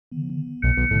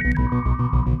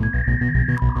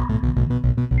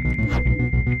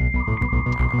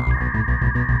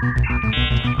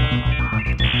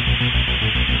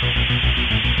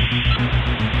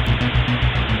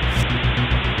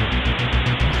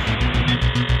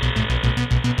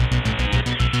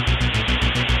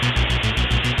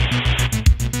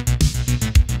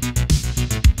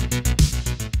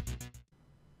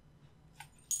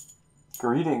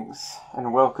Greetings,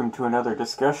 and welcome to another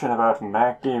discussion about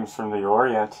Mac games from the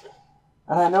Orient.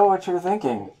 And I know what you're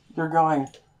thinking. You're going,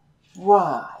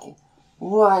 why?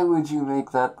 Why would you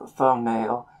make that the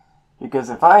thumbnail?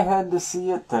 Because if I had to see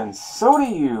it, then so do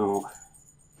you.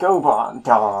 Go dong.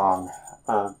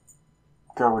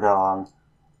 Go dong.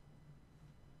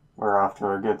 We're off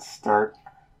to a good start.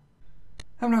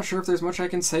 I'm not sure if there's much I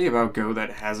can say about Go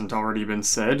that hasn't already been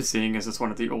said, seeing as it's one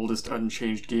of the oldest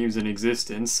unchanged games in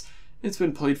existence. It's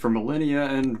been played for millennia,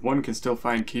 and one can still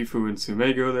find Kifu and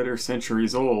Sumego that are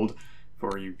centuries old.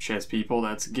 For you chess people,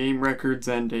 that's game records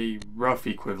and a rough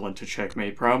equivalent to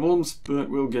checkmate problems, but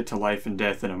we'll get to life and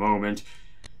death in a moment.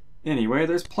 Anyway,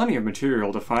 there's plenty of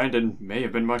material to find, and may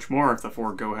have been much more if the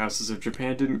four Go houses of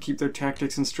Japan didn't keep their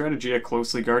tactics and strategy a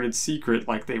closely guarded secret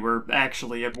like they were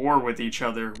actually at war with each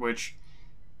other, which,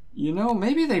 you know,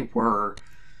 maybe they were.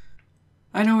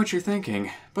 I know what you're thinking,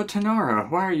 but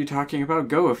Tanara, why are you talking about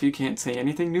Go if you can't say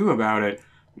anything new about it?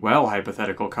 Well,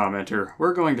 hypothetical commenter,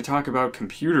 we're going to talk about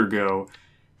computer Go.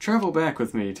 Travel back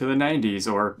with me to the 90s,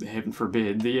 or, heaven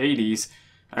forbid, the 80s.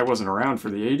 I wasn't around for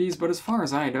the 80s, but as far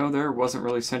as I know, there wasn't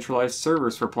really centralized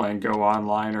servers for playing Go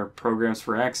online or programs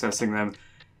for accessing them.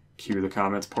 Cue the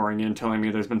comments pouring in telling me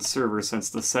there's been servers since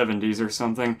the 70s or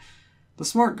something. The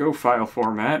Smart Go file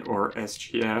format, or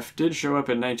SGF, did show up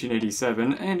in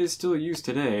 1987 and is still used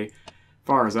today.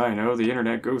 Far as I know, the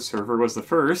Internet Go server was the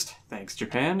first, thanks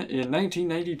Japan, in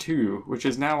 1992, which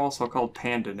is now also called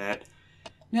PandaNet.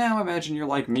 Now imagine you're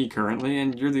like me currently,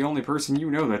 and you're the only person you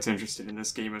know that's interested in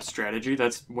this game of strategy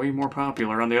that's way more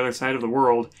popular on the other side of the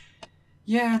world.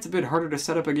 Yeah, it's a bit harder to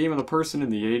set up a game with a person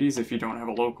in the 80s if you don't have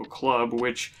a local club,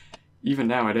 which, even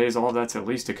nowadays, all that's at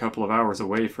least a couple of hours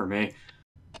away for me.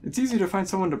 It's easy to find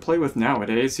someone to play with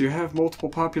nowadays. You have multiple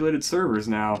populated servers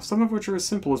now, some of which are as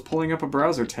simple as pulling up a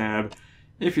browser tab.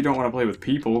 If you don't want to play with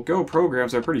people, Go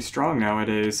programs are pretty strong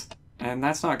nowadays. And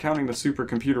that's not counting the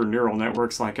supercomputer neural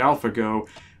networks like AlphaGo,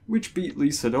 which beat Lee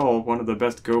Sedol, one of the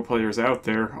best Go players out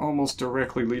there, almost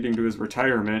directly leading to his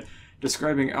retirement,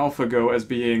 describing AlphaGo as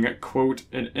being, quote,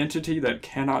 an entity that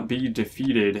cannot be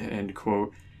defeated, end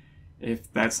quote.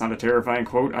 If that's not a terrifying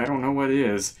quote, I don't know what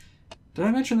is. Did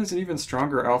I mention there's an even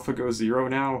stronger AlphaGo Zero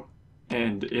now?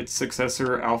 And its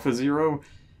successor, AlphaZero?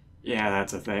 Yeah,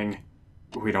 that's a thing.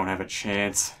 We don't have a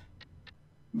chance.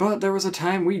 But there was a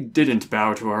time we didn't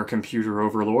bow to our computer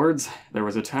overlords. There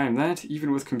was a time that,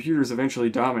 even with computers eventually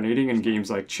dominating in games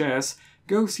like chess,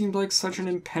 Go seemed like such an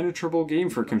impenetrable game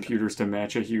for computers to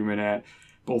match a human at,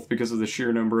 both because of the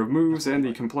sheer number of moves and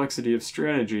the complexity of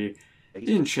strategy.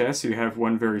 In chess, you have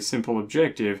one very simple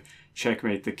objective: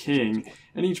 checkmate the king,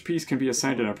 and each piece can be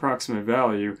assigned an approximate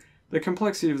value. The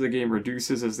complexity of the game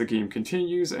reduces as the game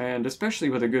continues, and especially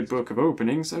with a good book of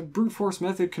openings, a brute force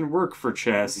method can work for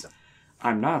chess.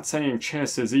 I'm not saying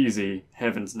chess is easy,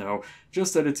 heavens no,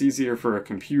 just that it's easier for a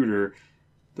computer.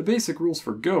 The basic rules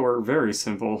for Go are very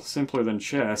simple, simpler than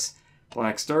chess.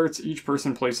 Black starts, each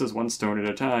person places one stone at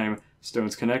a time.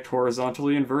 Stones connect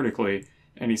horizontally and vertically.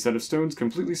 Any set of stones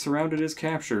completely surrounded is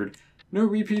captured. No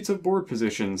repeats of board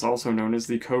positions, also known as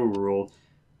the Ko rule.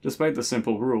 Despite the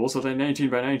simple rules, with a 19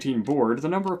 by 19 board, the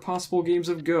number of possible games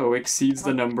of Go exceeds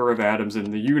the number of atoms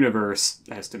in the universe,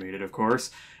 estimated of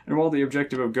course, and while the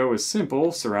objective of Go is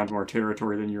simple, surround more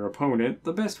territory than your opponent,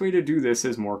 the best way to do this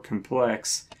is more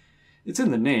complex. It's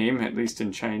in the name, at least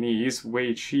in Chinese,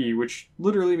 Wei Qi, which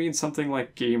literally means something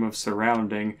like game of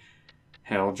surrounding.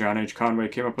 Hell, John H. Conway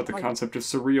came up with the concept of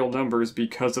surreal numbers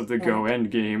because of the Go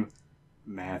endgame.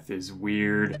 Math is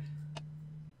weird.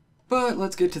 But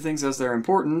let's get to things as they're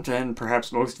important, and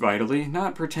perhaps most vitally,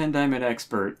 not pretend I'm an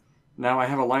expert. Now I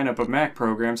have a lineup of Mac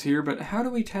programs here, but how do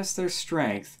we test their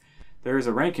strength? There is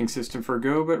a ranking system for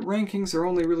Go, but rankings are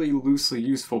only really loosely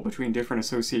useful between different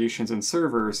associations and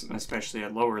servers, especially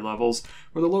at lower levels,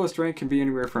 where the lowest rank can be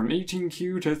anywhere from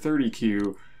 18Q to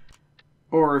 30Q.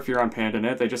 Or if you're on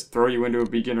PandaNet, they just throw you into a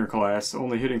beginner class,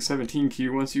 only hitting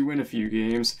 17Q once you win a few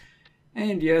games.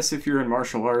 And yes, if you're in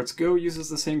martial arts, Go uses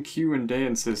the same Q and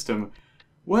Dan system.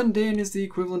 1 Dan is the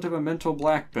equivalent of a mental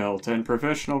black belt, and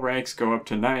professional ranks go up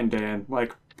to 9 Dan,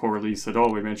 like poor Lee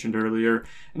Sedol we mentioned earlier,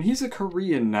 and he's a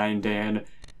Korean 9 Dan.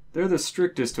 They're the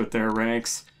strictest with their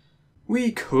ranks.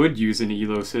 We could use an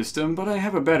ELO system, but I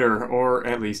have a better, or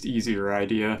at least easier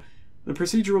idea. The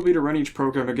procedure will be to run each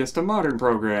program against a modern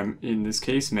program, in this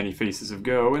case Many Faces of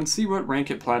Go, and see what rank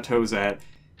it plateaus at.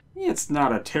 It's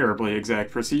not a terribly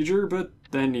exact procedure, but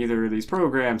then neither are these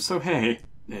programs, so hey,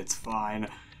 it's fine.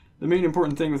 The main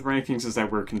important thing with rankings is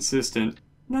that we're consistent.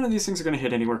 None of these things are going to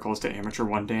hit anywhere close to amateur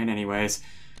 1 Dan anyways.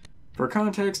 For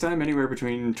context, I'm anywhere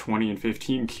between 20 and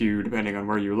 15Q depending on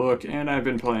where you look, and I've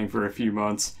been playing for a few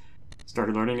months.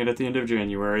 Started learning it at the end of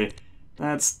January.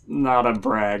 That's not a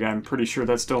brag. I'm pretty sure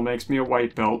that still makes me a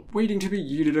white belt, waiting to be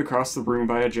yeeted across the room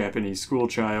by a Japanese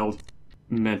schoolchild.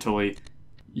 Mentally.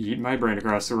 Yeet my brain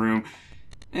across the room.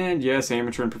 And yes,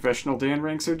 amateur and professional Dan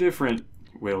ranks are different.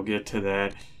 We'll get to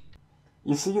that.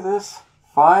 You see this?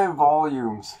 5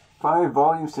 volumes. 5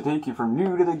 volumes to take you from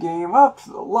new to the game up to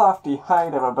the lofty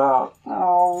height of about,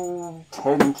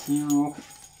 10Q.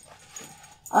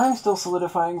 I'm still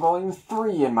solidifying volume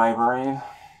 3 in my brain.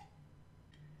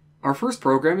 Our first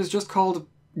program is just called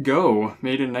Go,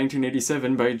 made in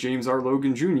 1987 by James R.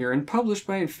 Logan Jr. and published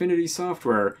by Infinity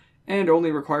Software, and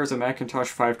only requires a Macintosh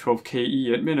 512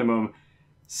 KE at minimum.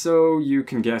 So you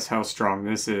can guess how strong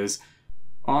this is.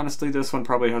 Honestly, this one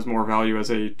probably has more value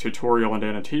as a tutorial and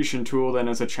annotation tool than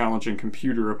as a challenging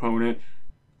computer opponent.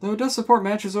 Though it does support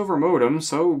matches over modem,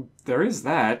 so there is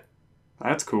that.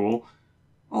 That's cool.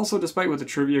 Also, despite what the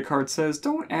trivia card says,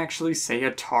 don't actually say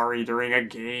Atari during a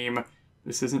game.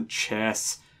 This isn't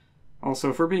chess.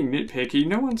 Also, for being nitpicky,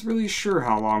 no one's really sure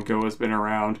how long Go has been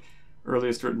around.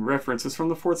 Earliest written reference is from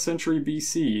the 4th century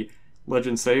BC.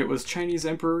 Legends say it was Chinese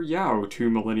Emperor Yao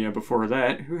 2 millennia before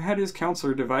that, who had his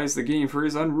counselor devise the game for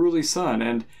his unruly son,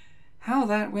 and how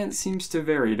that went seems to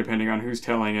vary depending on who's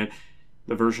telling it.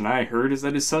 The version I heard is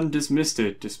that his son dismissed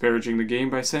it, disparaging the game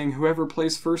by saying whoever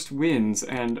plays first wins,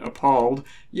 and appalled,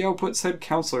 Yao put said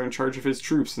counselor in charge of his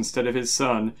troops instead of his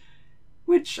son.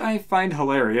 Which I find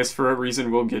hilarious for a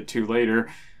reason we'll get to later.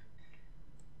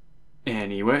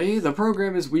 Anyway, the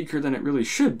program is weaker than it really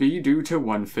should be due to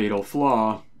one fatal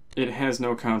flaw. It has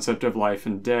no concept of life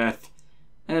and death.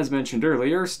 As mentioned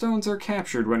earlier, stones are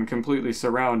captured when completely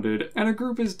surrounded, and a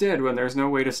group is dead when there's no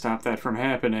way to stop that from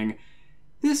happening.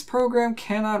 This program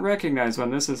cannot recognize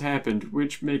when this has happened,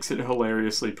 which makes it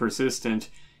hilariously persistent.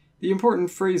 The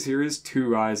important phrase here is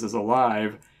 2 eyes is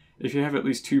alive. If you have at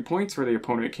least 2 points where the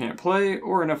opponent can't play,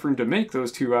 or enough room to make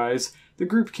those 2 eyes, the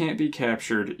group can't be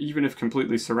captured, even if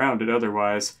completely surrounded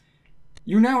otherwise.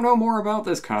 You now know more about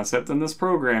this concept than this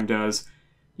program does.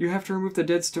 You have to remove the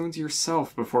dead stones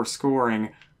yourself before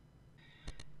scoring.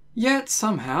 Yet,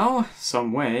 somehow,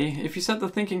 some way, if you set the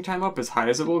thinking time up as high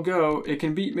as it will go, it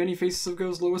can beat many Faces of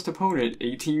Go's lowest opponent,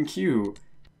 18Q.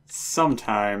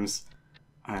 Sometimes.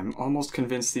 I'm almost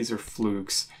convinced these are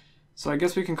flukes. So I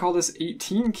guess we can call this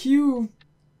 18Q?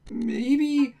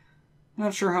 Maybe?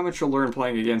 Not sure how much you'll learn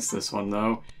playing against this one,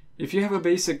 though. If you have a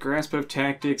basic grasp of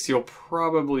tactics, you'll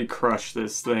probably crush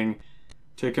this thing.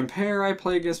 To compare, I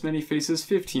play against many Faces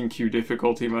 15Q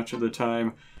difficulty much of the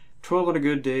time. 12 on a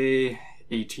good day,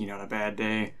 18 on a bad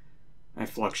day. I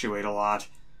fluctuate a lot.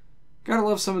 Gotta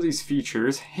love some of these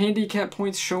features. Handicap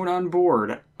points shown on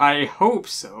board. I hope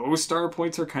so. Star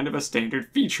points are kind of a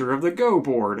standard feature of the Go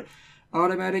board.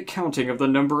 Automatic counting of the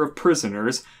number of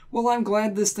prisoners. Well, I'm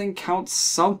glad this thing counts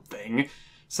something.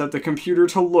 Set the computer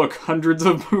to look hundreds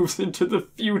of moves into the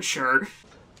future.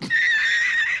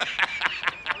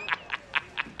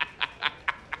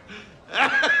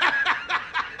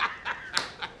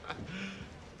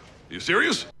 You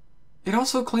serious? It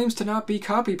also claims to not be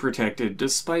copy protected,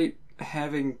 despite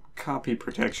having copy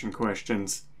protection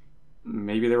questions.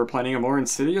 Maybe they were planning a more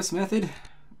insidious method?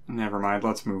 Never mind,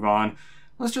 let's move on.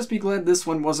 Let's just be glad this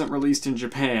one wasn't released in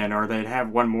Japan, or they'd have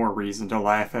one more reason to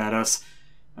laugh at us.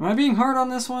 Am I being hard on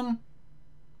this one?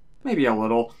 Maybe a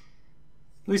little.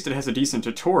 At least it has a decent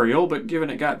tutorial, but given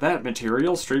it got that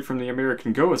material straight from the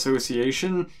American Go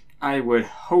Association, I would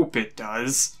hope it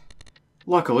does.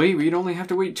 Luckily, we'd only have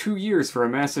to wait 2 years for a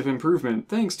massive improvement,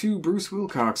 thanks to Bruce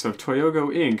Wilcox of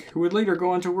Toyogo Inc., who would later go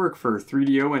on to work for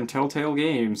 3DO and Telltale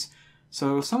Games.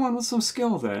 So someone with some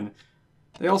skill then.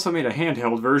 They also made a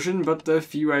handheld version, but the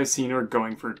few I've seen are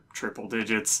going for triple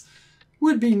digits.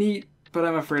 Would be neat, but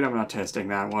I'm afraid I'm not testing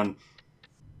that one.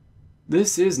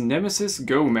 This is NEMESIS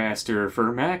Go Master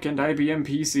for Mac and IBM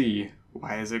PC.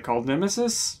 Why is it called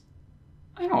NEMESIS?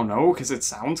 I don't know, because it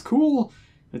sounds cool.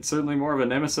 It's certainly more of a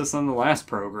nemesis than the last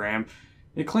program.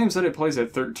 It claims that it plays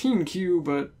at 13Q,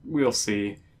 but we'll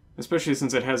see. Especially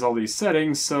since it has all these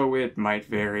settings, so it might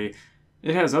vary.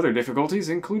 It has other difficulties,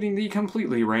 including the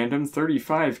completely random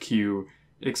 35Q.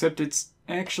 Except it's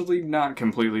actually not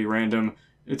completely random.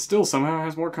 It still somehow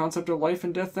has more concept of life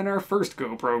and death than our first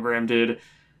Go program did.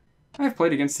 I've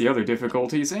played against the other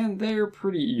difficulties, and they're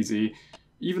pretty easy.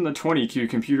 Even the 20Q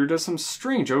computer does some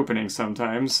strange openings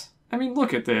sometimes. I mean,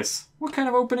 look at this. What kind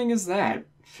of opening is that?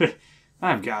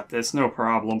 I've got this, no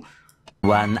problem.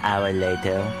 1 hour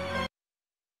later.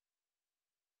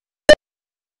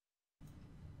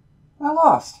 I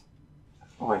lost.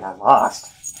 Oh, wait, I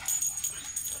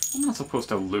lost. I'm not supposed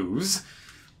to lose.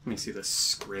 Let me see the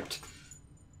script.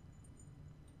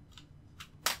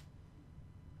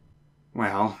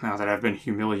 Well, now that I've been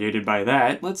humiliated by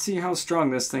that, let's see how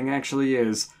strong this thing actually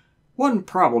is. One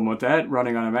problem with that,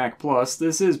 running on a Mac Plus,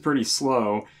 this is pretty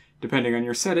slow. Depending on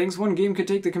your settings, one game could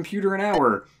take the computer an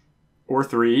hour. Or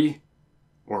 3.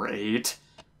 Or 8.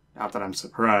 Not that I'm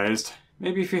surprised.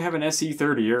 Maybe if you have an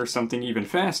SE30 or something even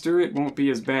faster, it won't be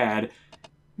as bad.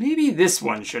 Maybe this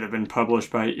one should have been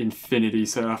published by Infinity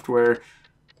Software.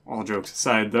 All jokes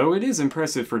aside, though, it is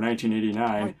impressive for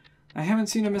 1989. I haven't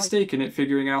seen a mistake in it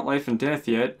figuring out life and death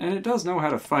yet, and it does know how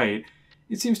to fight.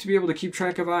 It seems to be able to keep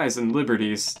track of eyes and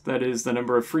liberties, that is, the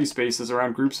number of free spaces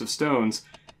around groups of stones.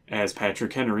 As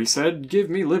Patrick Henry said, give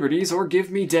me liberties or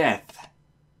give me death.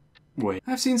 Wait,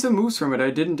 I've seen some moves from it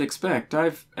I didn't expect.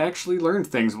 I've actually learned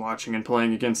things watching and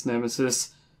playing against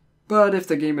Nemesis. But if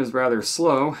the game is rather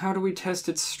slow, how do we test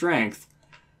its strength?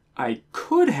 I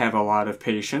could have a lot of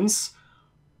patience,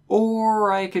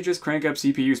 or I could just crank up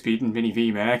CPU speed in Mini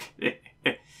VMAC.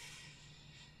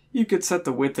 You could set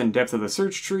the width and depth of the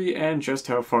search tree and just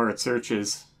how far it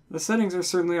searches. The settings are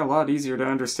certainly a lot easier to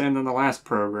understand than the last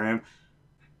program.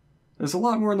 There's a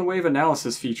lot more in the way of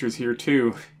analysis features here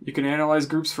too. You can analyze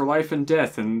groups for life and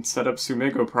death and set up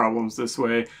Sumego problems this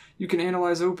way. You can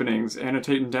analyze openings,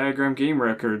 annotate and diagram game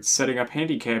records, setting up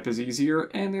handicap is easier,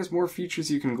 and there's more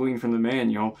features you can glean from the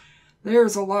manual.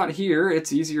 There's a lot here,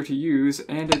 it's easier to use,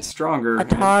 and it's stronger.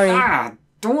 Atari.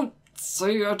 Don't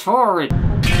say Atari!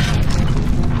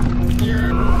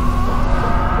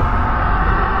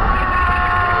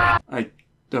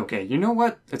 Okay, you know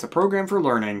what? It's a program for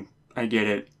learning. I get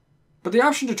it. But the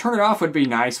option to turn it off would be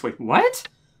nice. Wait, what?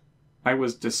 I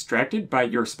was distracted by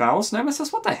your spouse,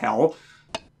 Nemesis? What the hell?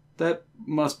 That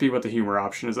must be what the humor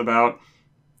option is about.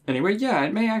 Anyway, yeah,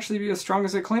 it may actually be as strong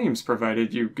as it claims,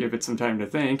 provided you give it some time to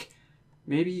think.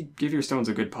 Maybe give your stones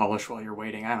a good polish while you're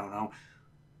waiting, I don't know.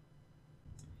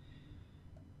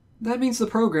 That means the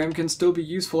program can still be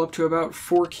useful up to about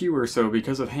 4Q or so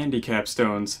because of handicap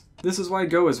stones. This is why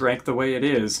Go is ranked the way it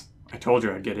is. I told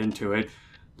you I'd get into it.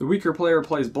 The weaker player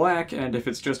plays black, and if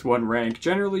it's just one rank,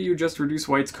 generally you just reduce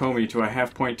white's Komi to a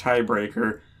half-point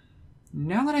tiebreaker.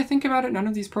 Now that I think about it, none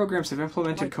of these programs have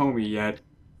implemented Komi yet.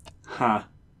 Huh.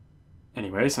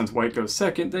 Anyway, since white goes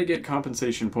second, they get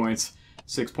compensation points.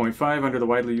 6.5 under the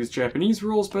widely used Japanese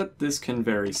rules, but this can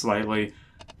vary slightly.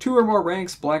 2 or more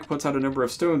ranks, black puts out a number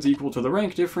of stones equal to the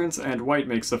rank difference, and white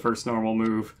makes the first normal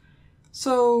move.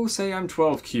 So, say I'm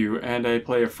 12Q, and I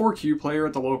play a 4Q player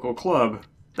at the local club.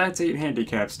 That's 8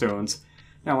 handicap stones.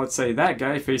 Now let's say that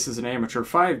guy faces an amateur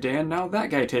 5 Dan, now that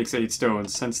guy takes 8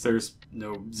 stones, since there's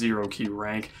no 0Q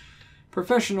rank.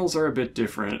 Professionals are a bit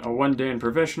different. A 1 Dan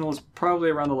professional is probably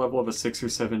around the level of a 6 or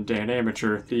 7 Dan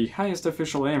amateur, the highest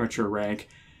official amateur rank.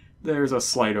 There's a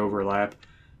slight overlap.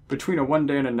 Between a 1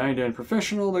 Dan and 9 Dan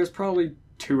professional, there's probably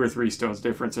 2 or 3 stones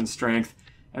difference in strength.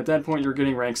 At that point, you're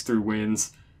getting ranks through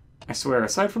wins. I swear,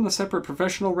 aside from the separate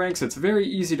professional ranks, it's very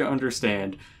easy to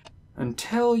understand.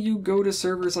 Until you go to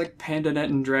servers like PandaNet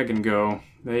and DragonGo.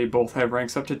 They both have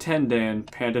ranks up to 10 Dan.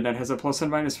 PandaNet has a plus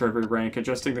and minus for every rank,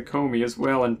 adjusting the Komi as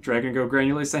well, and DragonGo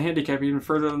granulates the handicap even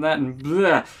further than that, and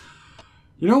bleh.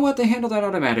 You know what? They handle that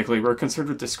automatically. We're concerned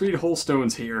with discrete whole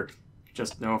stones here.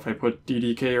 Just know if I put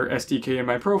DDK or SDK in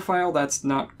my profile, that's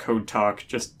not code talk.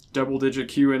 Just double-digit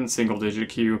Q and single-digit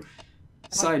Q.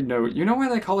 Side note, you know why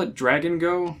they call it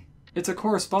DragonGo? It's a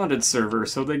correspondence server,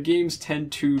 so the games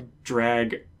tend to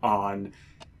drag on.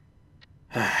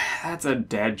 That's a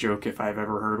dad joke if I've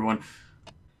ever heard one.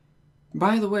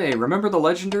 By the way, remember the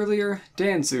legend earlier?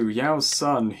 Danzu, Yao's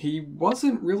son. He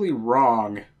wasn't really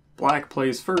wrong. Black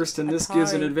plays first, and this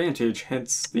gives an advantage,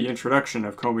 hence the introduction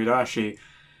of Komidashi.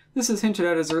 This is hinted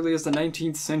at as early as the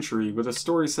 19th century, with a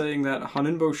story saying that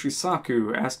Haninbo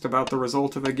Shusaku, asked about the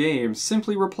result of a game,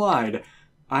 simply replied,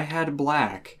 "I had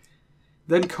black."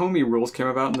 Then Komi rules came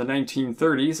about in the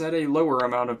 1930s at a lower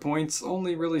amount of points,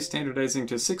 only really standardizing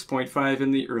to 6.5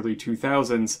 in the early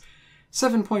 2000s.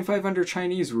 7.5 under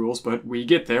Chinese rules, but we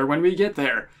get there when we get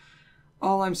there.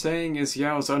 All I'm saying is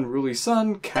Yao's unruly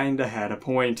son kinda had a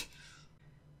point.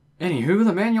 Anywho,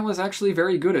 the manual is actually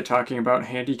very good at talking about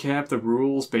handicap, the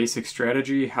rules, basic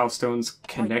strategy, how stones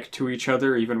connect to each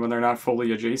other even when they're not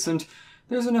fully adjacent.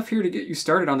 There's enough here to get you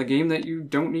started on the game that you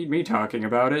don't need me talking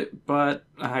about it, but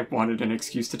I wanted an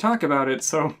excuse to talk about it,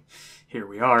 so here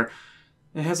we are.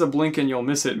 It has a blink and you'll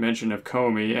miss it mention of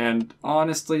Komi, and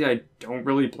honestly, I don't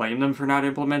really blame them for not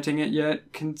implementing it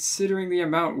yet, considering the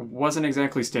amount wasn't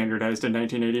exactly standardized in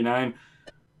 1989.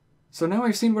 So now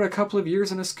I've seen what a couple of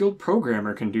years in a skilled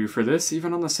programmer can do for this,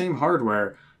 even on the same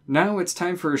hardware. Now it's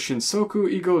time for Shinsoku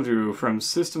Igodou from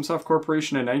SystemSoft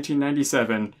Corporation in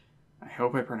 1997. I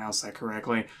hope I pronounced that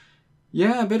correctly.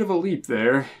 Yeah, a bit of a leap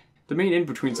there. The main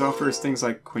in-between software is things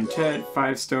like Quintet,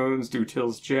 Five Stones, Do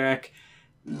Tills Jack.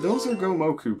 Those are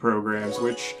Gomoku programs,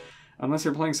 which, unless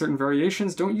you're playing certain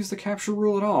variations, don't use the capture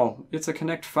rule at all. It's a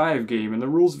Connect 5 game, and the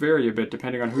rules vary a bit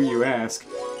depending on who you ask.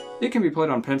 It can be played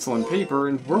on pencil and paper,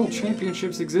 and world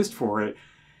championships exist for it.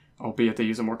 Albeit they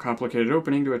use a more complicated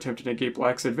opening to attempt to negate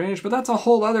Black's advantage, but that's a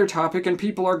whole other topic, and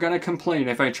people are gonna complain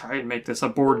if I try and make this a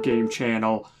board game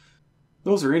channel.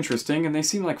 Those are interesting, and they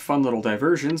seem like fun little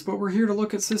diversions, but we're here to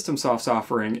look at SystemSoft's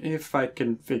offering, if I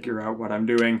can figure out what I'm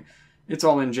doing. It's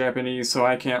all in Japanese, so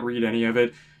I can't read any of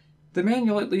it. The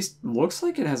manual at least looks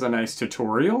like it has a nice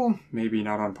tutorial, maybe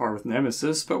not on par with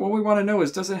NEMESIS, but what we want to know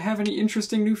is, does it have any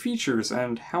interesting new features,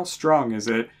 and how strong is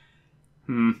it?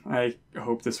 I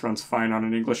hope this runs fine on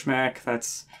an English Mac.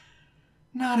 That's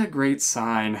not a great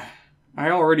sign.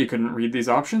 I already couldn't read these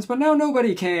options, but now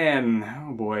nobody can!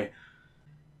 Oh boy.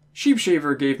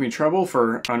 Sheepshaver gave me trouble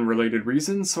for unrelated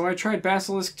reasons, so I tried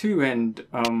Basilisk 2 and,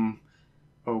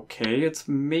 okay, it's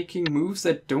making moves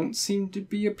that don't seem to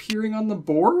be appearing on the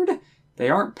board? They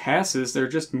aren't passes, they're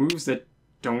just moves that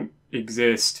don't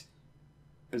exist.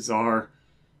 Bizarre.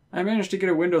 I managed to get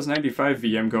a Windows 95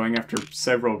 VM going after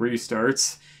several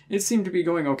restarts. It seemed to be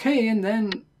going okay, and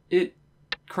then it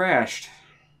crashed.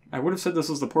 I would have said this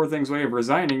was the poor thing's way of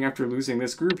resigning after losing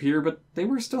this group here, but they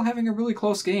were still having a really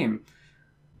close game.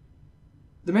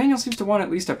 The manual seems to want at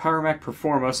least a Power Mac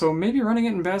Performa, so maybe running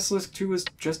it in Basilisk 2 was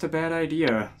just a bad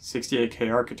idea.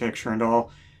 68K architecture and all.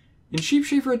 In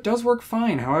Sheepshaver it does work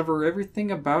fine, however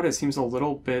everything about it seems a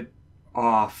little bit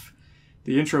off.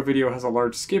 The intro video has a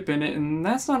large skip in it, and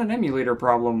that's not an emulator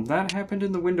problem. That happened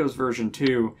in the Windows version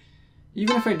too.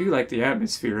 Even if I do like the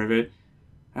atmosphere of it.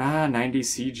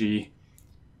 90s CG.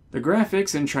 The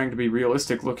graphics, in trying to be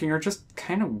realistic looking, are just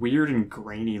kind of weird and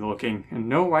grainy looking. And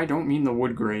no, I don't mean the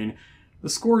wood grain. The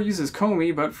score uses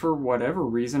Komi, but for whatever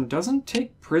reason doesn't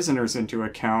take prisoners into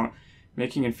account,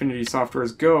 making Infinity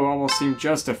Software's Go almost seem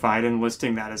justified in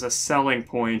listing that as a selling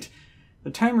point. The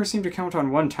timer seemed to count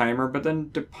on one timer, but then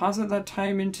deposit that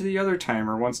time into the other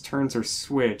timer once turns are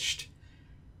switched.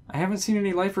 I haven't seen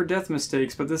any life or death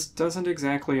mistakes, but this doesn't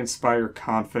exactly inspire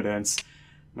confidence.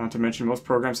 Not to mention most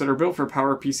programs that are built for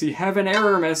PowerPC have an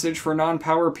error message for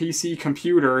non-PowerPC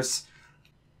computers.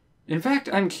 In fact,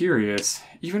 I'm curious.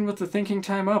 Even with the thinking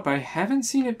time up, I haven't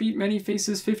seen it beat Many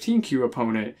Faces' 15Q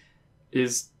opponent.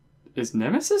 Is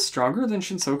NEMESIS stronger than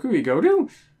Shinsoku Igodou?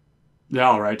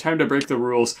 Alright, time to break the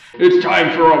rules. It's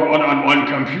time for a one-on-one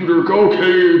computer Go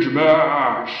cage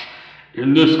match!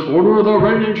 In this corner, the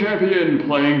reigning champion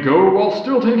playing Go while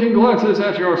still taking glances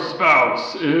at your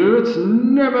spouse. It's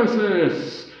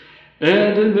NEMESIS!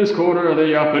 And in this corner,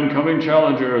 the up-and-coming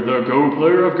challenger, the Go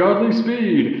player of godly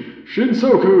speed,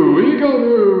 Shinsoku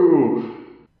Igodou!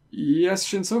 Yes,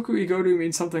 Shinsoku Igodou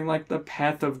means something like the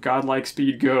path of godlike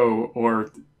speed Go,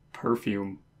 or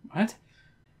perfume. What?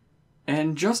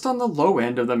 And just on the low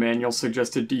end of the manual's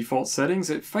suggested default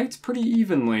settings, it fights pretty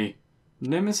evenly.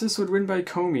 NEMESIS would win by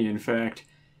Komi, in fact.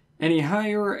 Any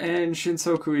higher, and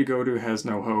Shinsoku Igodou has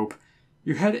no hope.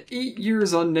 You had 8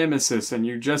 years on NEMESIS, and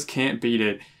you just can't beat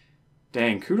it.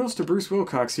 Dang, kudos to Bruce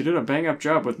Wilcox, he did a bang-up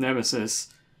job with NEMESIS.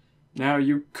 Now,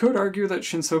 you could argue that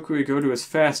Shinsoku Igodou is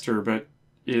faster, but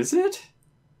is it?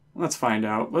 Let's find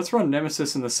out. Let's run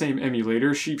NEMESIS in the same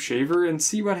emulator, Sheepshaver, and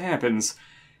see what happens.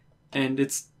 And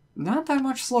it's not that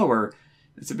much slower.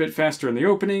 It's a bit faster in the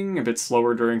opening, a bit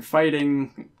slower during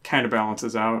fighting, kind of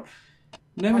balances out.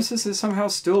 NEMESIS is somehow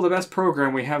still the best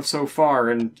program we have so far,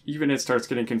 and even it starts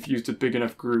getting confused with big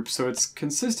enough groups, so it's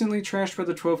consistently trashed by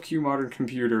the 12Q modern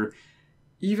computer,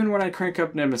 even when I crank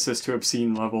up NEMESIS to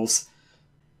obscene levels.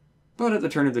 But at the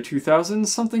turn of the 2000s,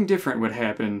 something different would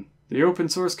happen. The open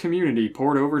source community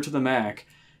poured over to the Mac.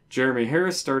 Jeremy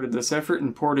Harris started this effort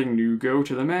in porting GNU Go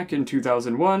to the Mac in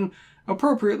 2001,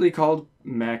 appropriately called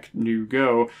Mac GNU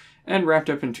Go, and wrapped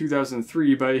up in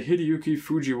 2003 by Hideyuki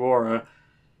Fujiwara.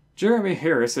 Jeremy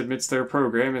Harris admits their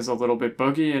program is a little bit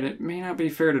buggy, and it may not be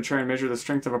fair to try and measure the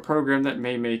strength of a program that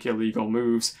may make illegal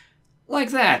moves.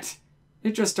 Like that!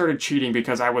 It just started cheating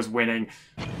because I was winning.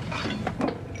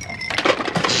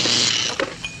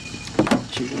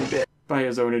 By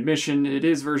his own admission, it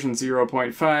is version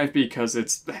 0.5 because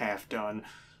it's half done.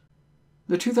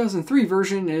 The 2003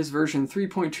 version is version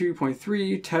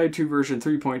 3.2.3 tied to version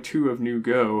 3.2 of GNU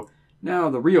Go. Now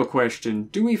the real question,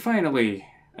 do we finally,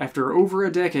 after over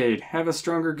a decade, have a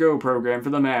stronger Go program for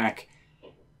the Mac?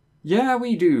 Yeah,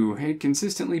 we do. It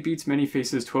consistently beats Many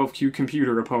Faces' 12Q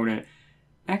computer opponent.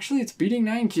 Actually, it's beating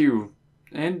 9Q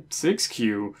and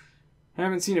 6Q.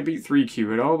 Haven't seen it beat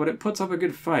 3Q at all, but it puts up a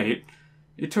good fight.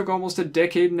 It took almost a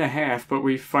decade and a half, but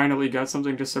we finally got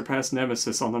something to surpass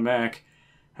NEMESIS on the Mac.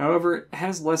 However, it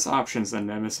has less options than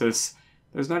Nemesis.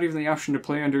 There's not even the option to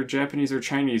play under Japanese or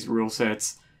Chinese rule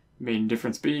sets. Main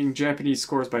difference being Japanese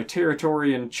scores by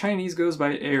territory and Chinese goes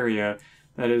by area,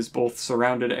 that is, both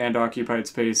surrounded and occupied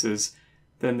spaces.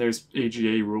 Then there's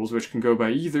AGA rules, which can go by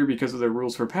either because of their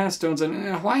rules for pass stones,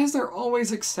 and why is there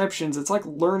always exceptions? It's like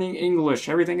learning English.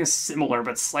 Everything is similar,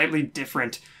 but slightly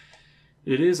different.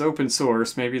 It is open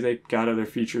source. Maybe they got other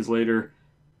features later.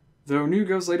 Though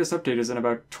NuGo's latest update is in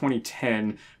about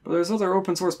 2010, but there's other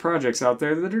open source projects out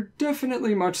there that are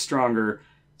definitely much stronger.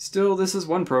 Still, this is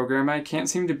one program I can't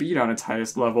seem to beat on its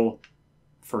highest level.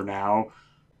 For now.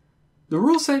 The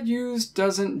rule set used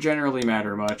doesn't generally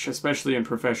matter much, especially in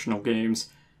professional games.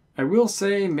 I will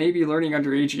say maybe learning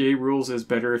under AGA rules is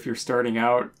better if you're starting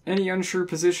out. Any unsure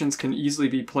positions can easily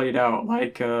be played out,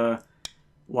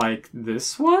 like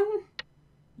this one?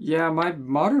 Yeah, my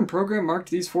modern program marked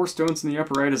these 4 stones in the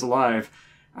upper right as alive.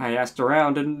 I asked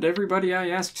around, and everybody I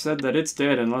asked said that it's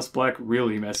dead unless black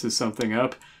really messes something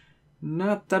up.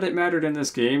 Not that it mattered in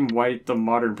this game, white, the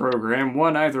modern program,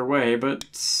 won either way, but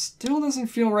still doesn't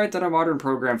feel right that a modern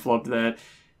program flubbed that.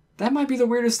 That might be the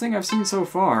weirdest thing I've seen so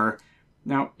far.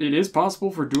 Now, it is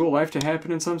possible for dual life to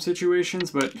happen in some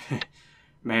situations, but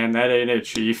man, that ain't it,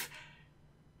 Chief.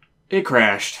 It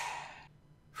crashed.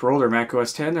 For older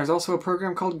macOS 10, there's also a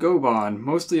program called Gobon,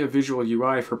 mostly a visual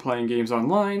UI for playing games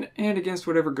online and against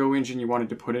whatever Go engine you wanted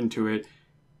to put into it.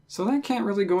 So that can't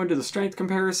really go into the strength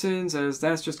comparisons, as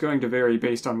that's just going to vary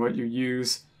based on what you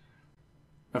use.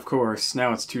 Of course,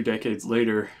 now it's 2 decades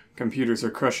later, computers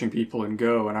are crushing people in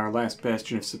Go, and our last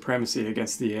bastion of supremacy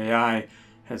against the AI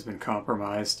has been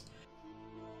compromised.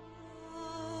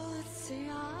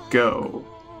 Go.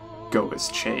 Go has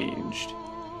changed.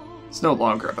 It's no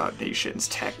longer about nations,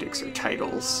 tactics, or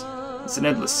titles. It's an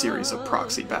endless series of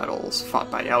proxy battles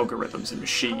fought by algorithms and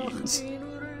machines.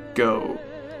 Go,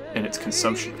 and its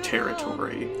consumption of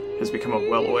territory, has become a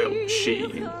well-oiled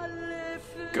machine.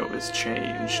 Go has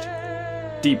changed.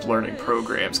 Deep learning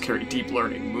programs carry deep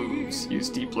learning moves, use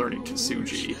deep learning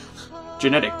Tsuji.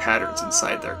 Genetic patterns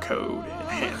inside their code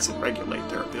enhance and regulate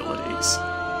their abilities.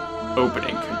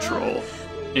 Opening control,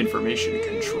 information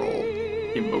control,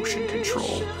 emotion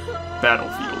control,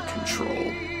 battlefield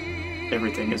control.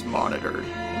 Everything is monitored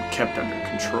and kept under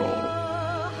control.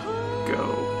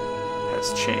 Go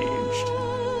has changed.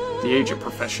 The age of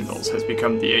professionals has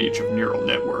become the age of neural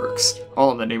networks,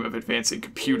 all in the name of advancing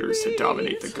computers to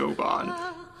dominate the Gobon,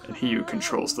 and he who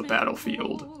controls the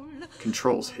battlefield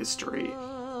controls history.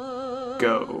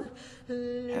 Go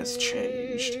has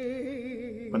changed.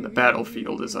 When the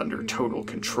battlefield is under total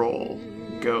control,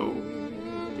 Go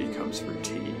becomes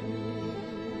routine.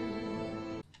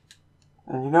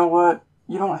 And you know what?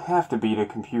 You don't have to beat a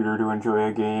computer to enjoy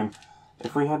a game.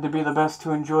 If we had to be the best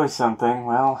to enjoy something,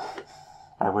 well,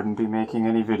 I wouldn't be making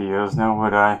any videos, now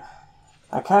would I?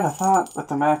 I kinda thought, with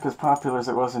the Mac as popular as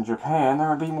it was in Japan, there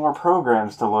would be more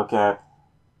programs to look at.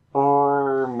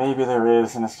 Or maybe there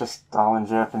is, and it's just all in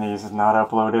Japanese and not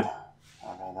uploaded.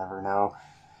 I may never know.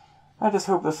 I just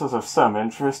hope this was of some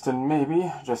interest, and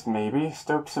maybe, just maybe,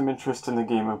 stoked some interest in the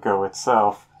game of Go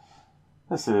itself.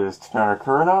 This is Tanara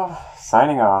Kuranov,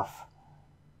 signing off.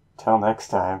 Till next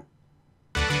time.